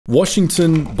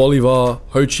Washington, Bolivar,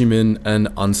 Ho Chi Minh, and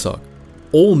Anzac,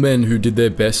 all men who did their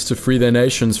best to free their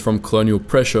nations from colonial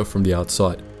pressure from the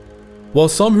outside. While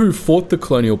some who fought the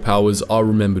colonial powers are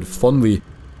remembered fondly,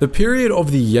 the period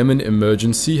of the Yemen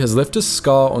emergency has left a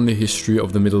scar on the history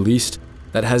of the Middle East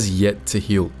that has yet to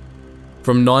heal.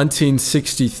 From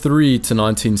 1963 to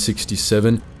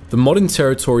 1967, the modern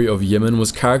territory of Yemen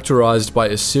was characterized by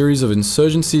a series of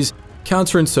insurgencies,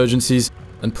 counterinsurgencies,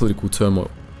 and political turmoil.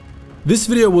 This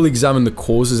video will examine the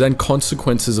causes and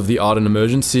consequences of the Aden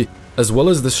Emergency, as well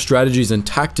as the strategies and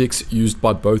tactics used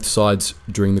by both sides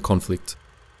during the conflict.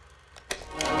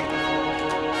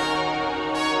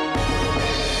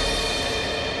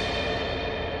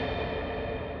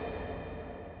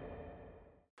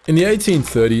 In the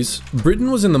 1830s, Britain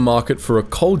was in the market for a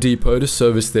coal depot to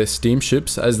service their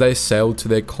steamships as they sailed to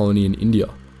their colony in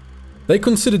India. They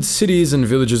considered cities and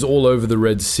villages all over the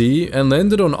Red Sea and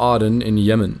landed on Aden in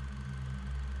Yemen.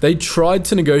 They tried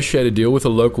to negotiate a deal with a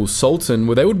local sultan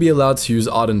where they would be allowed to use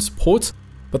Aden's port,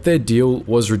 but their deal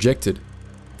was rejected.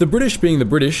 The British, being the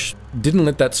British, didn't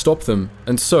let that stop them,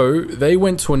 and so they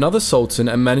went to another sultan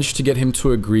and managed to get him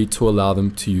to agree to allow them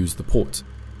to use the port.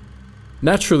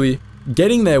 Naturally,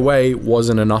 getting their way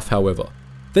wasn't enough, however.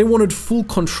 They wanted full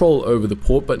control over the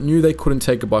port but knew they couldn't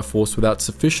take it by force without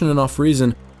sufficient enough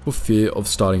reason for fear of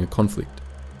starting a conflict.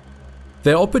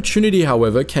 Their opportunity,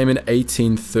 however, came in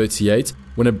 1838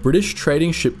 when a British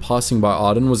trading ship passing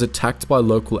by Aden was attacked by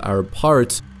local Arab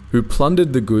pirates who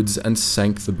plundered the goods and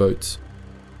sank the boat.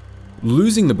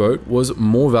 Losing the boat was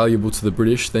more valuable to the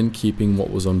British than keeping what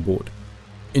was on board.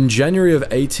 In January of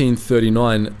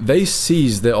 1839, they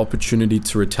seized their opportunity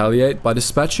to retaliate by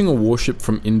dispatching a warship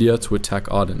from India to attack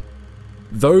Aden.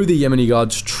 Though the Yemeni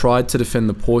guards tried to defend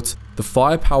the port, the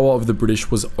firepower of the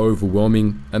British was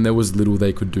overwhelming and there was little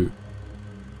they could do.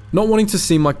 Not wanting to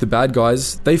seem like the bad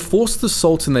guys, they forced the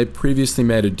sultan they previously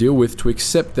made a deal with to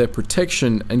accept their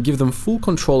protection and give them full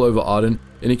control over Aden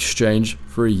in exchange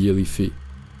for a yearly fee.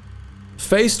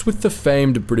 Faced with the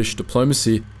famed British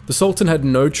diplomacy, the Sultan had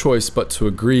no choice but to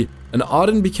agree, and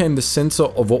Aden became the center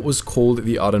of what was called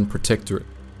the Aden Protectorate.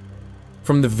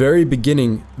 From the very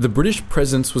beginning, the British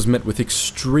presence was met with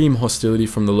extreme hostility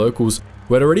from the locals,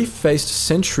 who had already faced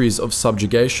centuries of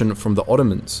subjugation from the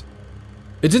Ottomans.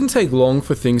 It didn't take long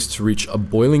for things to reach a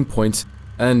boiling point,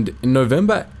 and in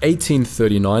November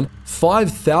 1839,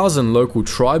 5,000 local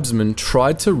tribesmen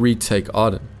tried to retake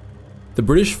Aden. The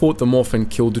British fought them off and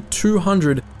killed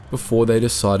 200 before they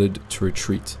decided to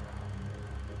retreat.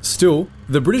 Still,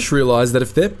 the British realized that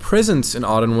if their presence in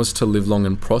Aden was to live long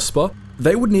and prosper,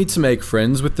 they would need to make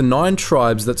friends with the 9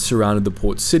 tribes that surrounded the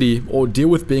port city or deal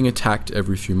with being attacked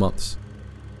every few months.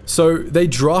 So they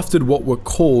drafted what were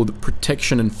called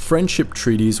protection and friendship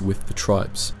treaties with the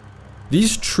tribes.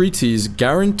 These treaties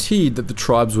guaranteed that the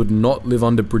tribes would not live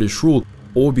under British rule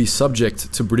or be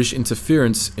subject to British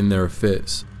interference in their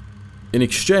affairs. In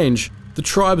exchange, the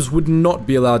tribes would not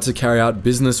be allowed to carry out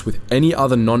business with any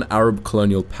other non-Arab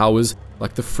colonial powers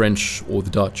like the French or the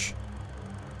Dutch.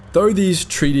 Though these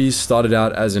treaties started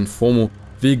out as informal,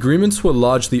 the agreements were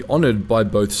largely honoured by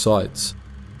both sides.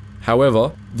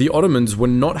 However, the Ottomans were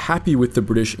not happy with the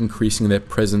British increasing their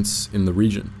presence in the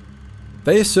region.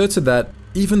 They asserted that,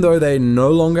 even though they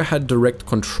no longer had direct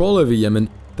control over Yemen,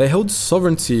 they held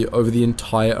sovereignty over the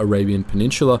entire Arabian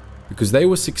Peninsula because they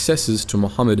were successors to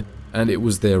Muhammad and it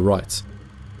was their right.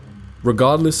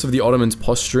 Regardless of the Ottomans'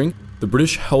 posturing, the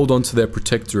British held on to their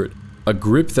protectorate, a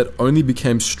grip that only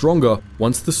became stronger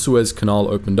once the Suez Canal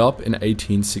opened up in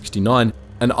 1869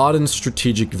 and Aden's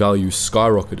strategic value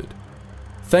skyrocketed.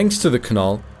 Thanks to the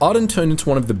canal, Aden turned into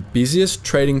one of the busiest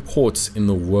trading ports in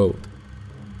the world.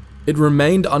 It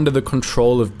remained under the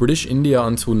control of British India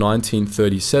until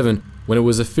 1937, when it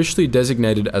was officially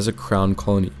designated as a crown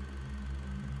colony.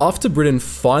 After Britain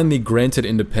finally granted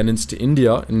independence to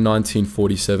India in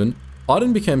 1947,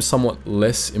 Aden became somewhat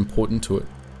less important to it.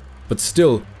 But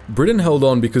still, Britain held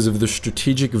on because of the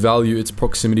strategic value its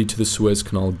proximity to the Suez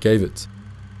Canal gave it.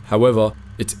 However,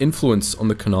 its influence on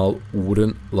the canal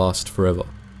wouldn't last forever.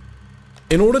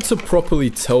 In order to properly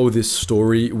tell this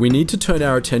story, we need to turn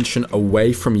our attention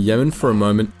away from Yemen for a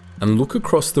moment and look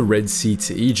across the Red Sea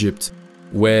to Egypt,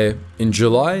 where, in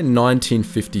July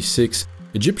 1956,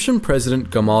 Egyptian President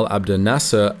Gamal Abdel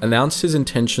Nasser announced his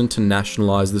intention to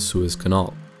nationalize the Suez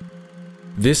Canal.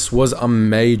 This was a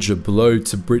major blow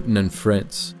to Britain and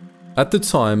France. At the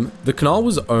time, the canal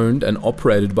was owned and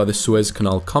operated by the Suez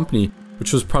Canal Company,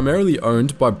 which was primarily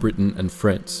owned by Britain and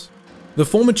France. The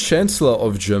former Chancellor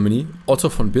of Germany, Otto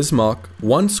von Bismarck,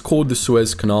 once called the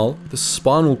Suez Canal the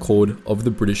spinal cord of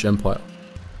the British Empire.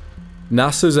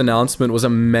 Nasser's announcement was a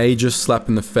major slap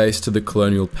in the face to the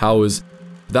colonial powers.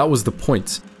 That was the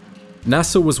point.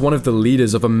 Nasser was one of the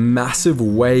leaders of a massive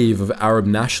wave of Arab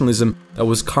nationalism that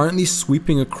was currently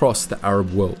sweeping across the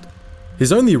Arab world.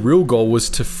 His only real goal was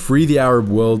to free the Arab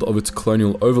world of its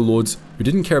colonial overlords who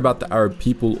didn't care about the Arab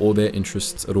people or their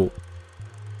interests at all.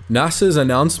 Nasser's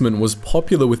announcement was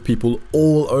popular with people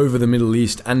all over the Middle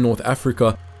East and North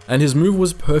Africa, and his move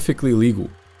was perfectly legal.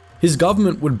 His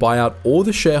government would buy out all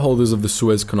the shareholders of the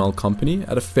Suez Canal Company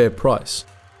at a fair price.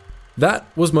 That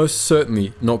was most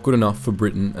certainly not good enough for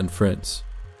Britain and France.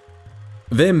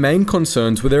 Their main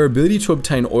concerns were their ability to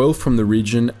obtain oil from the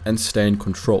region and stay in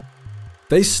control.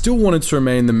 They still wanted to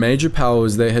remain the major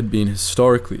powers they had been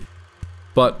historically.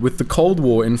 But with the Cold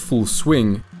War in full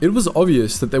swing, it was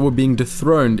obvious that they were being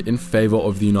dethroned in favor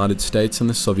of the United States and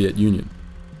the Soviet Union.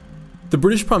 The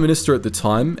British Prime Minister at the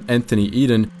time, Anthony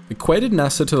Eden, equated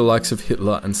Nasser to the likes of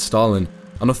Hitler and Stalin,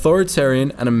 an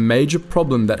authoritarian and a major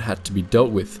problem that had to be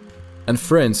dealt with, and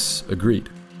France agreed.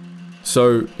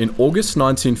 So, in August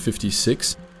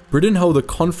 1956, Britain held a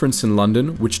conference in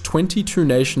London which 22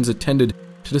 nations attended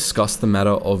to discuss the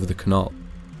matter of the canal.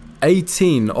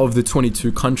 18 of the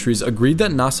 22 countries agreed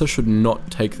that Nasser should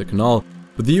not take the canal,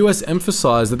 but the US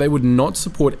emphasized that they would not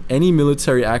support any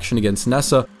military action against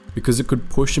Nasser because it could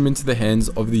push him into the hands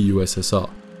of the USSR.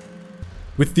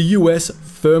 With the US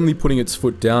firmly putting its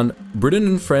foot down, Britain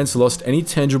and France lost any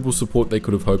tangible support they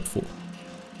could have hoped for.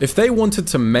 If they wanted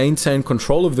to maintain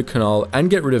control of the canal and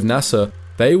get rid of Nasser,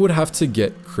 they would have to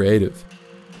get creative.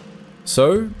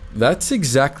 So, that's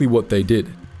exactly what they did.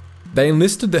 They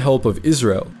enlisted the help of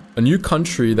Israel, a new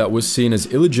country that was seen as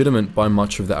illegitimate by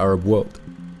much of the Arab world.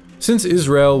 Since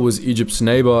Israel was Egypt's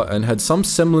neighbor and had some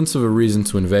semblance of a reason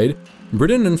to invade,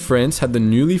 Britain and France had the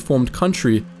newly formed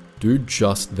country do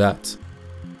just that.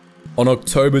 On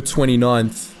October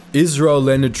 29th, Israel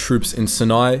landed troops in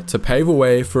Sinai to pave a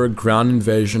way for a ground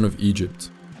invasion of Egypt.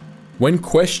 When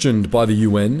questioned by the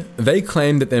UN, they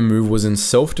claimed that their move was in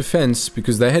self-defense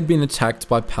because they had been attacked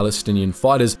by Palestinian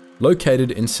fighters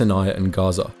located in Sinai and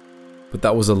Gaza. But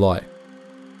that was a lie.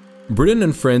 Britain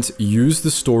and France used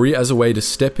the story as a way to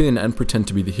step in and pretend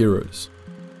to be the heroes.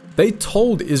 They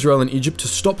told Israel and Egypt to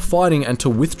stop fighting and to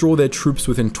withdraw their troops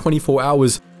within 24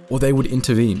 hours or they would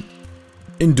intervene.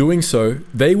 In doing so,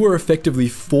 they were effectively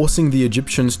forcing the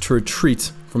Egyptians to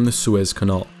retreat from the Suez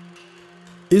Canal.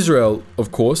 Israel,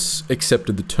 of course,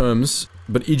 accepted the terms,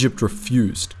 but Egypt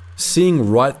refused, seeing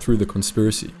right through the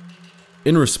conspiracy.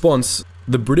 In response,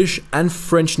 the British and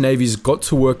French navies got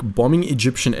to work bombing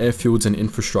Egyptian airfields and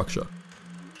infrastructure.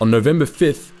 On November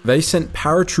 5th, they sent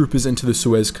paratroopers into the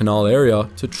Suez Canal area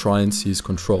to try and seize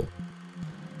control.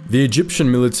 The Egyptian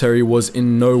military was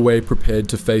in no way prepared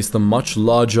to face the much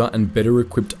larger and better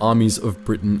equipped armies of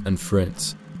Britain and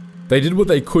France. They did what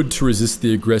they could to resist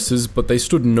the aggressors, but they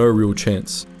stood no real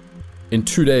chance. In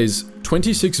 2 days,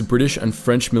 26 British and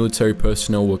French military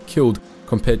personnel were killed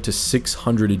compared to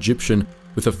 600 Egyptian,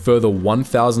 with a further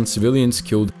 1,000 civilians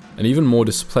killed and even more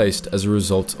displaced as a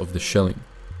result of the shelling.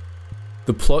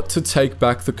 The plot to take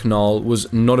back the canal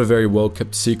was not a very well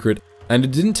kept secret, and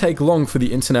it didn't take long for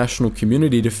the international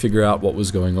community to figure out what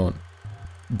was going on.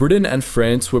 Britain and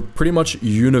France were pretty much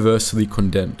universally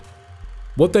condemned.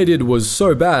 What they did was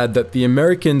so bad that the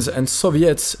Americans and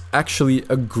Soviets actually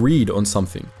agreed on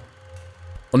something.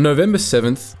 On November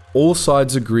 7th, all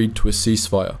sides agreed to a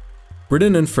ceasefire.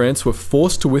 Britain and France were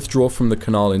forced to withdraw from the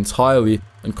canal entirely,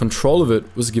 and control of it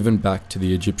was given back to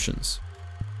the Egyptians.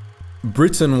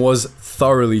 Britain was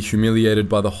thoroughly humiliated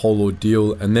by the whole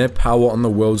ordeal, and their power on the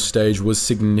world stage was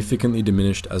significantly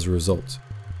diminished as a result.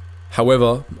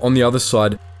 However, on the other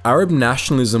side, Arab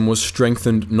nationalism was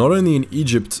strengthened not only in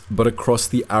Egypt but across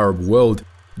the Arab world,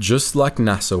 just like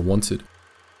Nasser wanted.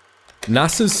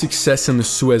 Nasser's success in the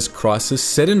Suez Crisis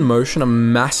set in motion a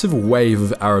massive wave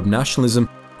of Arab nationalism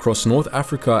across North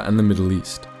Africa and the Middle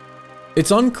East. It's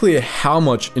unclear how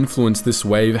much influence this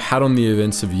wave had on the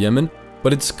events of Yemen,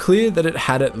 but it's clear that it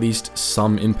had at least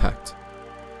some impact.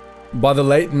 By the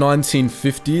late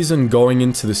 1950s and going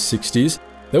into the 60s,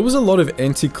 there was a lot of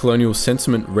anti-colonial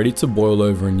sentiment ready to boil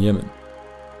over in Yemen.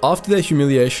 After their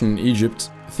humiliation in Egypt,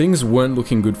 things weren't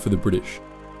looking good for the British.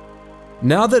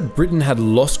 Now that Britain had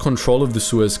lost control of the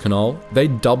Suez Canal, they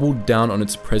doubled down on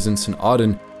its presence in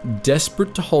Aden,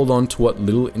 desperate to hold on to what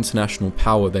little international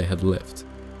power they had left.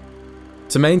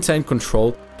 To maintain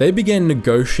control, they began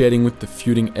negotiating with the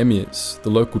feuding emirs, the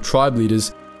local tribe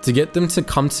leaders, to get them to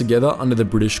come together under the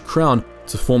British Crown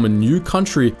to form a new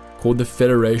country called the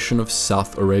Federation of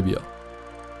South Arabia.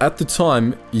 At the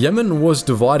time, Yemen was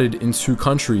divided in two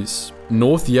countries,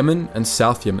 North Yemen and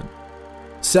South Yemen.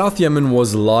 South Yemen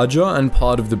was larger and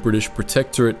part of the British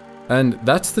Protectorate, and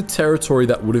that's the territory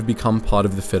that would have become part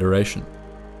of the Federation.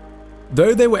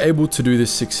 Though they were able to do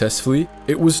this successfully,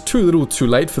 it was too little too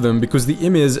late for them because the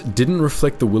emirs didn't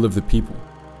reflect the will of the people.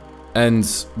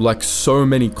 And like so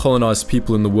many colonized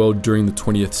people in the world during the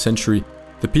 20th century,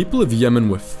 the people of Yemen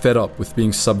were fed up with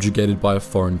being subjugated by a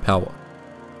foreign power.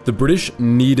 The British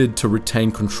needed to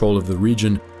retain control of the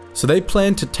region, so they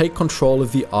planned to take control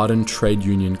of the Aden Trade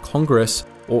Union Congress,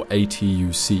 or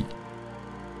ATUC.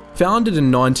 Founded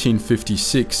in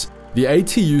 1956, the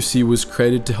ATUC was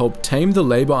created to help tame the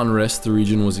labor unrest the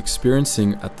region was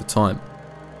experiencing at the time.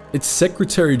 Its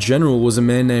Secretary General was a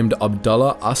man named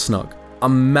Abdullah Asnag, a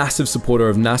massive supporter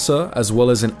of Nasser, as well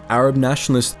as an Arab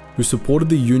nationalist who supported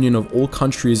the union of all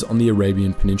countries on the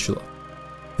Arabian Peninsula.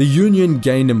 The union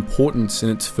gained importance in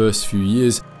its first few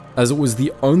years, as it was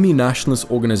the only nationalist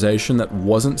organization that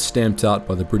wasn't stamped out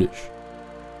by the British.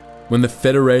 When the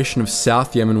Federation of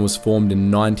South Yemen was formed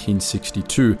in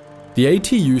 1962, the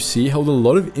ATUC held a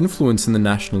lot of influence in the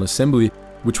National Assembly,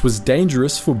 which was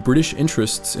dangerous for British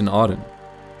interests in Aden.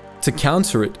 To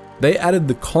counter it, they added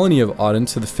the colony of Aden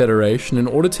to the Federation in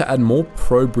order to add more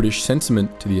pro-British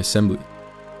sentiment to the Assembly.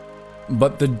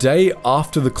 But the day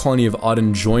after the colony of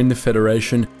Aden joined the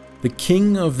Federation, the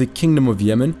king of the Kingdom of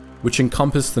Yemen, which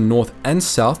encompassed the north and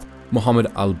south,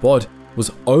 Muhammad al-Bod,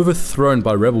 was overthrown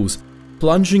by rebels,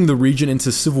 plunging the region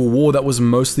into civil war that was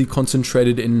mostly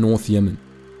concentrated in North Yemen.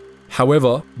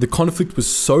 However, the conflict was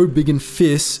so big and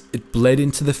fierce, it bled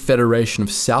into the Federation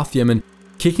of South Yemen,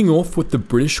 kicking off what the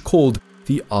British called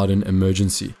the Aden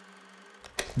Emergency.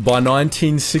 By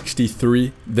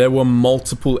 1963, there were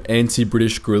multiple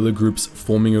anti-British guerrilla groups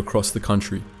forming across the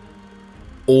country.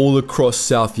 All across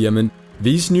South Yemen,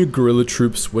 these new guerrilla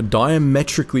troops were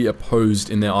diametrically opposed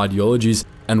in their ideologies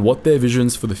and what their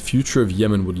visions for the future of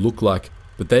Yemen would look like,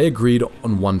 but they agreed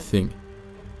on one thing: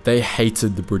 they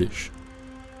hated the British.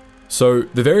 So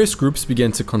the various groups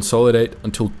began to consolidate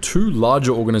until two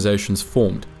larger organizations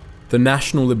formed: the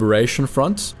National Liberation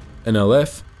Front,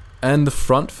 NLF, and the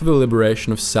Front for the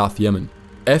Liberation of South Yemen,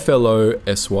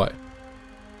 FLOSY.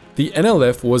 The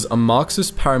NLF was a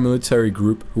Marxist paramilitary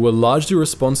group who were largely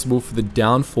responsible for the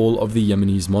downfall of the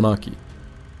Yemenis monarchy.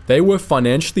 They were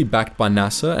financially backed by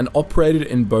Nasser and operated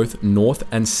in both North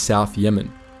and South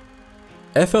Yemen.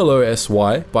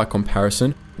 FLOSY, by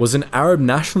comparison, was an Arab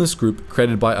nationalist group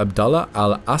created by Abdullah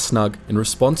al-Asnag in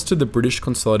response to the British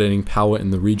consolidating power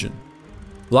in the region.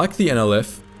 Like the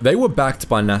NLF, they were backed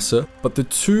by Nasser, but the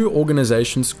two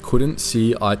organizations couldn't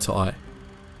see eye to eye.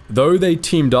 Though they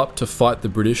teamed up to fight the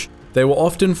British, they were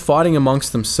often fighting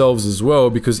amongst themselves as well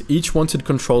because each wanted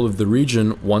control of the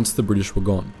region once the British were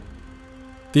gone.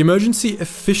 The emergency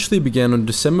officially began on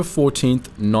December 14,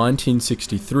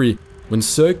 1963, when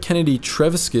Sir Kennedy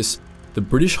Treviskis, the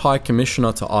British High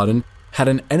Commissioner to Aden, had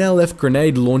an NLF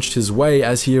grenade launched his way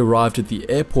as he arrived at the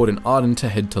airport in Aden to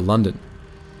head to London.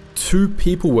 2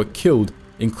 people were killed,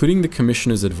 including the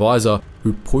Commissioner's advisor,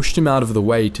 who pushed him out of the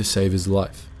way to save his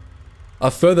life. A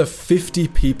further 50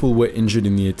 people were injured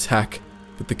in the attack,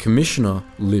 but the Commissioner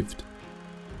lived.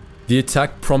 The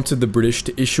attack prompted the British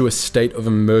to issue a state of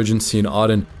emergency in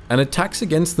Aden, and attacks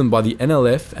against them by the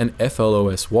NLF and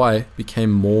FLOSY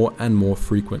became more and more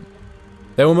frequent.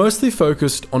 They were mostly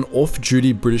focused on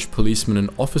off-duty British policemen and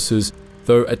officers,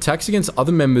 though attacks against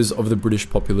other members of the British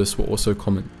populace were also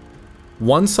common.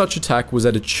 One such attack was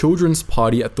at a children's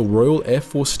party at the Royal Air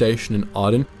Force Station in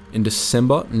Aden in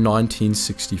December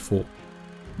 1964.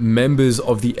 Members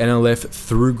of the NLF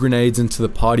threw grenades into the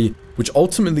party, which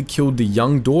ultimately killed the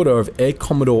young daughter of Air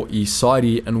Commodore E.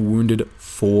 Saidi and wounded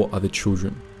 4 other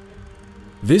children.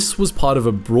 This was part of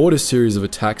a broader series of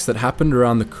attacks that happened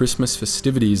around the Christmas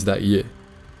festivities that year.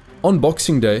 On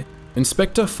Boxing Day,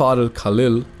 Inspector Fadel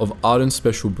Khalil of Aden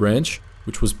Special Branch,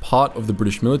 which was part of the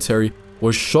British military,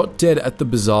 was shot dead at the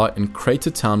bazaar in Crater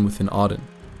Town within Aden.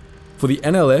 For the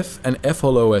NLF and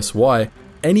FLOSY,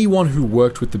 anyone who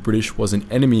worked with the British was an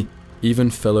enemy, even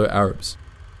fellow Arabs.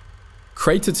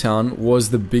 Crater Town was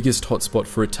the biggest hotspot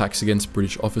for attacks against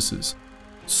British officers.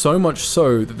 So much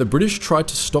so that the British tried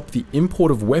to stop the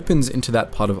import of weapons into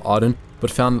that part of Aden,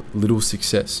 but found little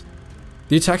success.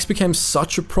 The attacks became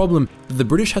such a problem that the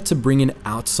British had to bring in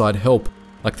outside help,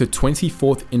 like the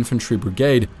 24th Infantry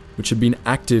Brigade, which had been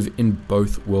active in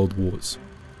both World Wars.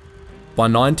 By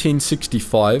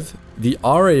 1965, the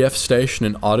RAF station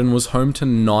in Aden was home to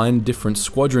 9 different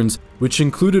squadrons, which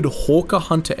included Hawker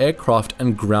Hunter aircraft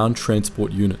and ground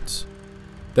transport units.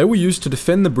 They were used to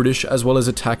defend the British as well as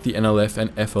attack the NLF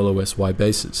and FLOSY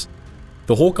bases.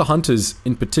 The Hawker Hunters,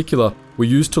 in particular, were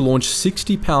used to launch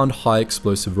 60-pound high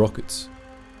explosive rockets.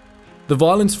 The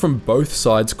violence from both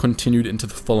sides continued into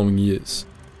the following years.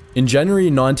 In January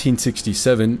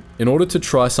 1967, in order to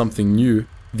try something new,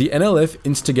 the NLF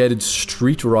instigated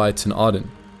street riots in Aden.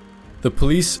 The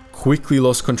police quickly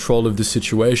lost control of the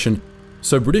situation,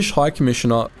 so British High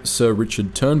Commissioner Sir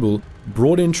Richard Turnbull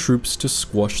brought in troops to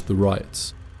squash the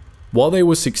riots. While they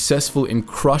were successful in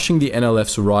crushing the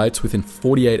NLF's riots within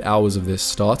 48 hours of their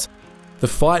start, the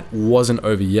fight wasn't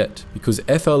over yet because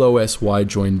FLOSY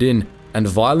joined in and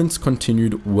violence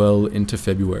continued well into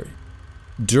February.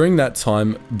 During that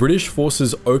time, British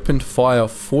forces opened fire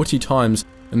 40 times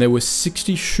and there were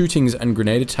 60 shootings and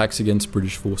grenade attacks against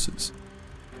British forces.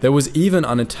 There was even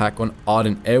an attack on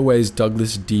Aden Airways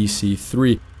Douglas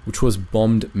DC-3, which was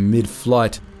bombed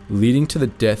mid-flight, leading to the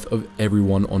death of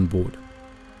everyone on board.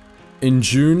 In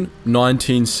June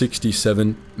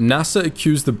 1967, NASA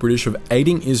accused the British of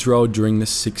aiding Israel during the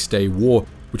Six-Day War,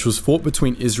 which was fought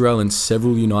between Israel and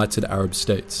several United Arab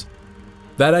States.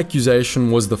 That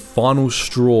accusation was the final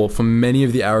straw for many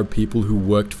of the Arab people who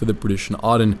worked for the British in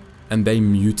Aden, and they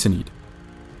mutinied.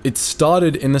 It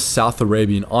started in the South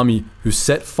Arabian army, who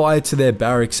set fire to their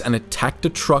barracks and attacked a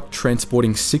truck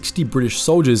transporting 60 British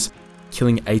soldiers,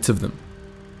 killing 8 of them.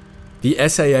 The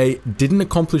SAA didn't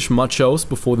accomplish much else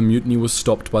before the mutiny was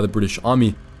stopped by the British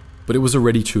army, but it was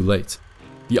already too late.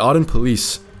 The Aden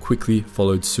police quickly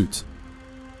followed suit.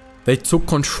 They took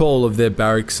control of their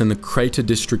barracks in the Crater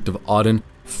district of Aden,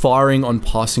 firing on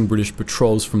passing British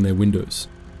patrols from their windows.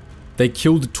 They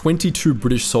killed 22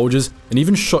 British soldiers and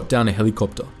even shot down a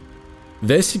helicopter.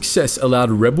 Their success allowed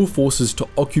rebel forces to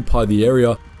occupy the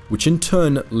area, which in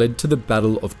turn led to the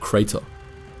Battle of Crater.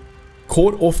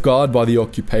 Caught off guard by the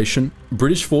occupation,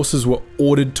 British forces were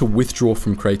ordered to withdraw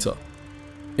from Crater.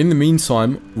 In the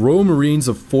meantime, Royal Marines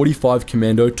of 45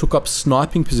 Commando took up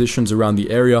sniping positions around the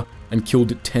area and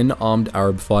killed 10 armed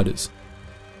Arab fighters.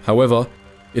 However,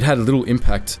 it had little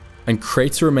impact, and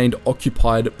Crater remained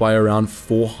occupied by around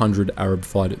 400 Arab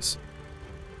fighters.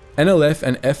 NLF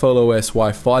and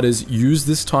FLOSY fighters used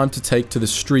this time to take to the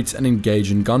streets and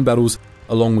engage in gun battles,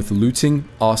 along with looting,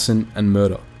 arson, and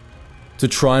murder. To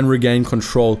try and regain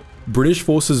control, British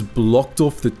forces blocked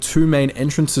off the 2 main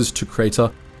entrances to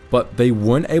Crater, but they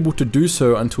weren't able to do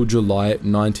so until July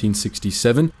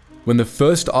 1967, when the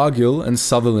 1st Argyll and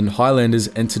Sutherland Highlanders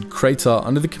entered Crater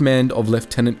under the command of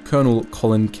Lieutenant Colonel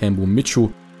Colin Campbell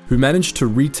Mitchell, who managed to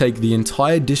retake the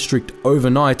entire district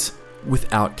overnight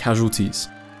without casualties.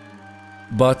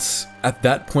 But at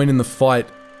that point in the fight,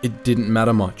 it didn't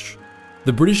matter much.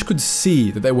 The British could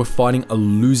see that they were fighting a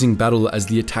losing battle as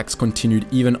the attacks continued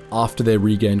even after they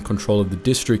regained control of the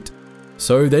district,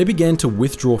 so they began to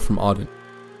withdraw from Aden.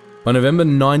 By November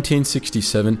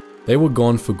 1967, they were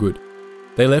gone for good.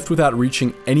 They left without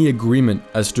reaching any agreement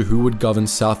as to who would govern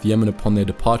South Yemen upon their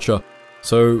departure,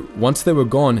 so once they were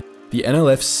gone, the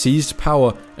NLF seized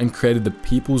power and created the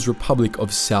People's Republic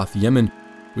of South Yemen,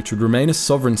 which would remain a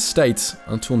sovereign state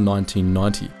until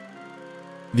 1990.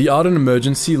 The Aden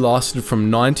Emergency lasted from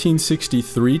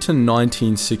 1963 to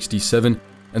 1967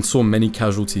 and saw many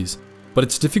casualties, but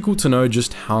it's difficult to know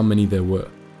just how many there were.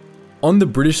 On the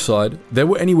British side, there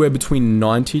were anywhere between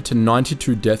 90 to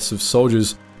 92 deaths of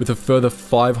soldiers, with a further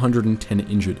 510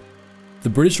 injured. The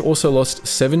British also lost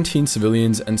 17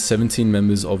 civilians and 17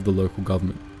 members of the local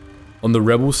government. On the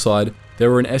rebel side,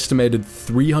 there were an estimated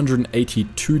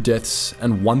 382 deaths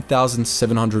and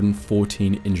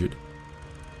 1,714 injured.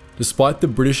 Despite the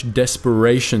British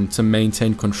desperation to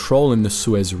maintain control in the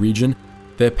Suez region,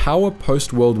 their power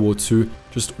post-World War II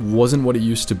just wasn't what it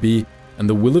used to be, and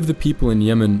the will of the people in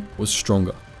Yemen was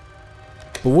stronger.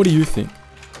 But what do you think?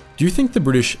 Do you think the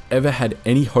British ever had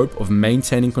any hope of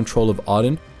maintaining control of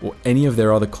Aden or any of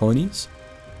their other colonies?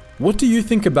 What do you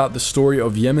think about the story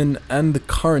of Yemen and the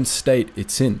current state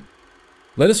it's in?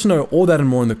 Let us know all that and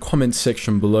more in the comments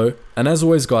section below, and as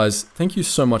always guys, thank you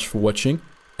so much for watching,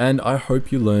 and I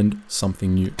hope you learned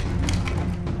something new.